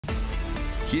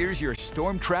Here's your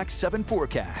Storm Track 7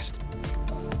 forecast.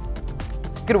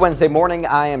 Good Wednesday morning.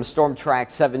 I am Storm Track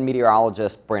 7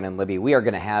 meteorologist Brandon Libby. We are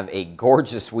going to have a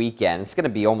gorgeous weekend. It's going to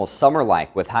be almost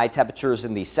summer-like with high temperatures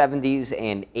in the 70s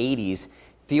and 80s,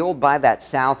 fueled by that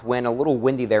south wind. A little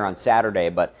windy there on Saturday,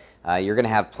 but you're going to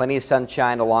have plenty of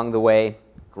sunshine along the way.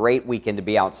 Great weekend to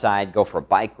be outside, go for a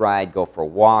bike ride, go for a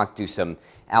walk, do some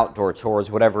outdoor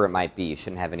chores, whatever it might be. You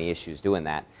shouldn't have any issues doing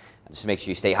that. Just make sure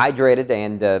you stay hydrated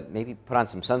and maybe put on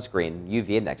some sunscreen.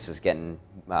 UV index is getting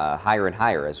higher and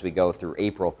higher as we go through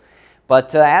April.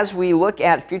 But as we look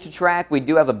at future track, we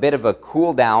do have a bit of a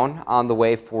cool down on the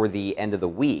way for the end of the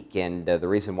week. And the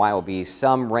reason why will be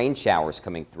some rain showers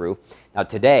coming through. Now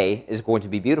today is going to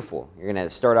be beautiful. You're going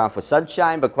to start off with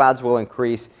sunshine, but clouds will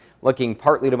increase, looking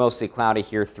partly to mostly cloudy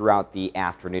here throughout the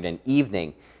afternoon and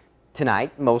evening.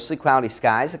 Tonight, mostly cloudy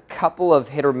skies. A couple of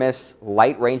hit or miss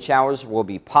light rain showers will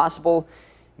be possible.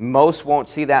 Most won't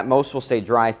see that. Most will stay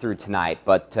dry through tonight,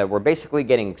 but we're basically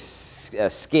getting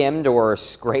skimmed or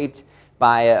scraped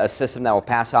by a system that will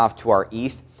pass off to our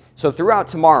east. So throughout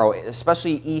tomorrow,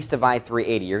 especially east of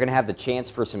I-380, you're going to have the chance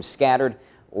for some scattered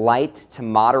light to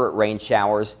moderate rain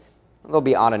showers. They'll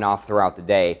be on and off throughout the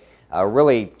day.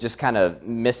 Really just kind of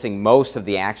missing most of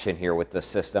the action here with this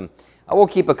system. We'll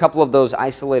keep a couple of those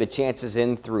isolated chances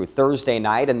in through Thursday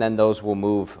night, and then those will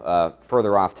move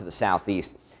further off to the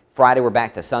southeast. Friday, we're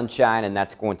back to sunshine, and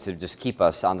that's going to just keep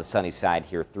us on the sunny side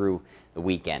here through the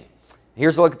weekend.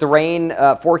 Here's a look at the rain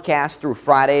forecast through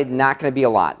Friday. Not going to be a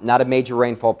lot. Not a major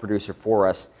rainfall producer for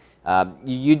us.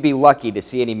 You'd be lucky to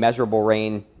see any measurable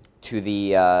rain to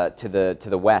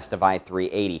the west of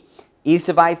I-380. East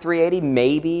of I-380,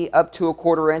 maybe up to a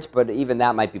quarter inch, but even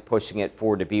that might be pushing it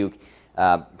for Dubuque.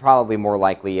 Probably more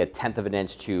likely 1/10 of an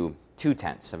inch to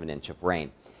 2/10 of an inch of rain.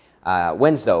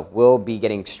 Winds, though, will be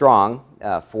getting strong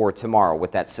for tomorrow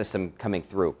with that system coming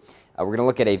through. We're going to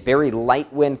look at a very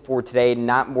light wind for today,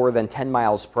 not more than 10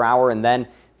 miles per hour. And then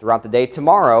throughout the day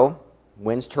tomorrow,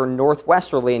 winds turn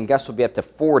northwesterly and gusts will be up to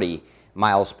 40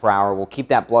 miles per hour. We'll keep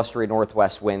that blustery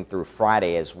northwest wind through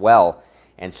Friday as well.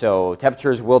 And so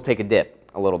temperatures will take a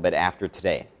dip a little bit after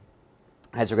today.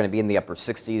 Highs are going to be in the upper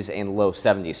 60s and low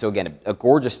 70s. So again, a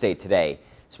gorgeous day today,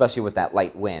 especially with that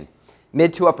light wind.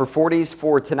 Mid to upper 40s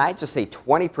for tonight, just a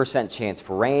 20% chance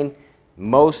for rain.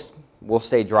 Most will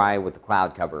stay dry with the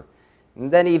cloud cover. And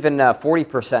then even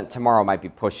 40% tomorrow might be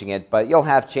pushing it, but you'll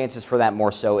have chances for that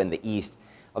more so in the east.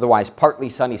 Otherwise, partly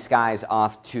sunny skies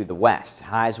off to the west.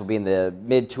 Highs will be in the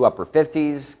mid to upper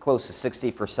 50s, close to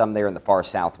 60 for some there in the far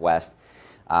southwest,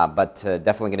 but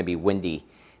definitely going to be windy.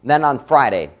 And then on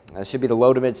Friday, it should be the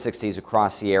low to mid 60s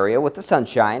across the area with the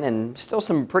sunshine and still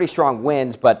some pretty strong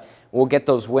winds, but we'll get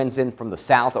those winds in from the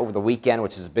south over the weekend,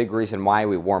 which is a big reason why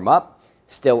we warm up.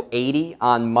 Still 80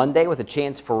 on Monday with a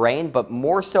chance for rain, but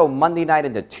more so Monday night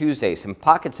into Tuesday. Some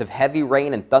pockets of heavy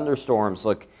rain and thunderstorms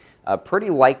look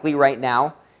pretty likely right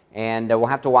now, and we'll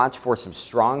have to watch for some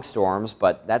strong storms,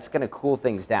 but that's going to cool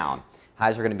things down.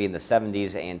 Highs are going to be in the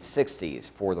 70s and 60s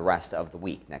for the rest of the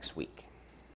week next week.